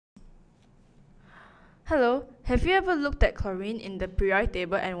Hello, have you ever looked at chlorine in the periodic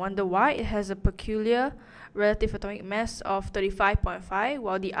table and wonder why it has a peculiar relative atomic mass of 35.5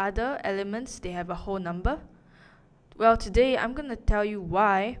 while the other elements they have a whole number? Well, today I'm going to tell you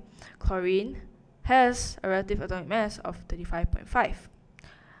why chlorine has a relative atomic mass of 35.5.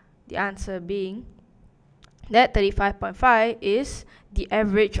 The answer being that 35.5 is the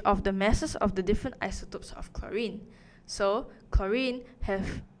average of the masses of the different isotopes of chlorine. So chlorine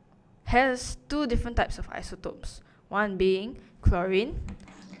has two different types of isotopes, one being chlorine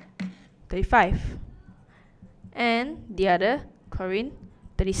 35 and the other chlorine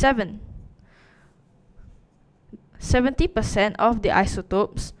 37. 70% of the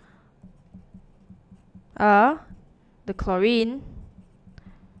isotopes are the chlorine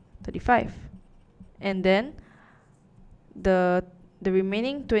 35, and then the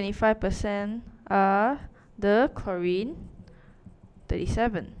remaining 25% are the chlorine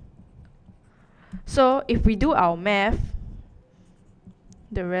 37. So if we do our math,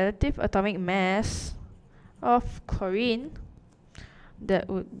 the relative atomic mass of chlorine, that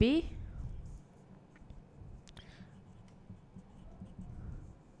would be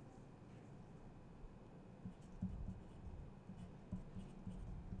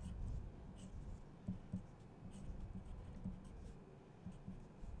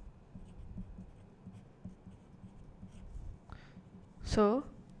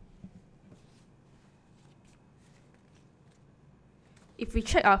if we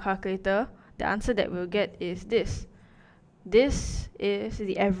check our calculator, the answer that we'll get is this. This is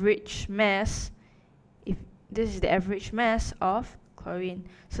the average mass. This is the average mass of chlorine.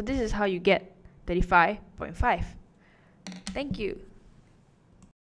 So this is how you get 35.5. Thank you.